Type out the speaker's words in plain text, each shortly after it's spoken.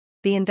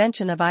The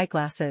invention of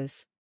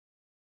eyeglasses.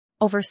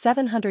 Over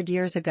 700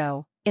 years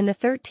ago, in the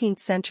 13th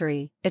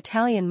century,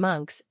 Italian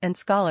monks and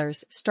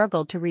scholars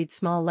struggled to read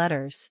small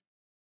letters.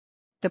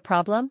 The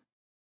problem?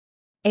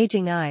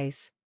 Aging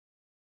eyes.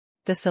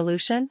 The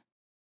solution?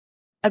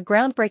 A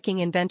groundbreaking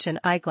invention: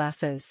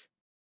 eyeglasses.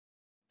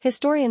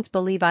 Historians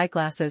believe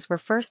eyeglasses were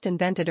first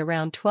invented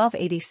around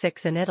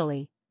 1286 in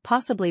Italy,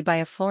 possibly by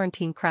a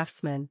Florentine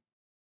craftsman.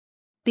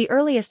 The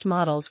earliest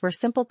models were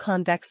simple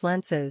convex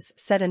lenses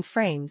set in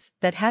frames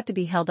that had to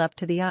be held up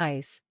to the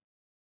eyes.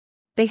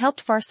 They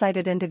helped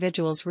farsighted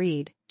individuals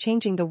read,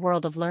 changing the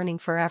world of learning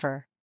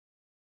forever.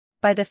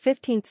 By the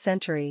 15th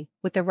century,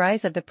 with the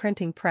rise of the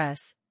printing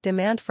press,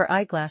 demand for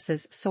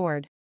eyeglasses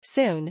soared.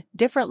 Soon,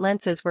 different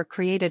lenses were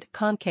created: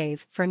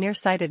 concave for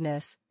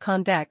nearsightedness,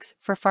 convex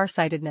for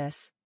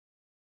farsightedness.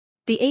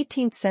 The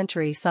 18th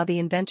century saw the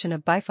invention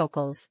of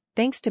bifocals,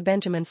 thanks to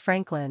Benjamin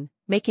Franklin,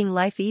 making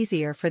life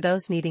easier for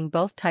those needing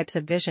both types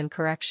of vision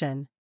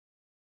correction.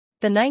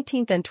 The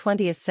 19th and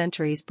 20th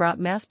centuries brought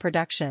mass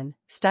production,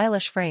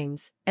 stylish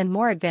frames, and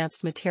more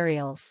advanced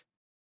materials.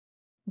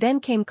 Then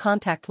came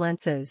contact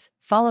lenses,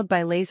 followed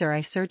by laser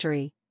eye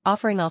surgery,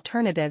 offering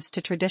alternatives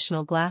to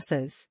traditional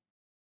glasses.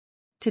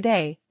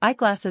 Today,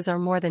 eyeglasses are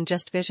more than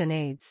just vision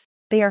aids.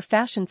 They are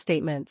fashion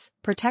statements,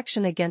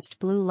 protection against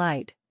blue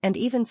light, and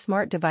even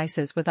smart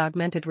devices with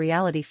augmented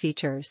reality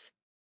features.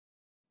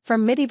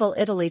 From medieval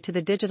Italy to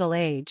the digital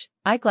age,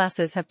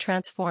 eyeglasses have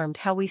transformed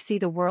how we see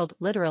the world,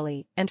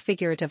 literally and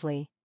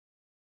figuratively.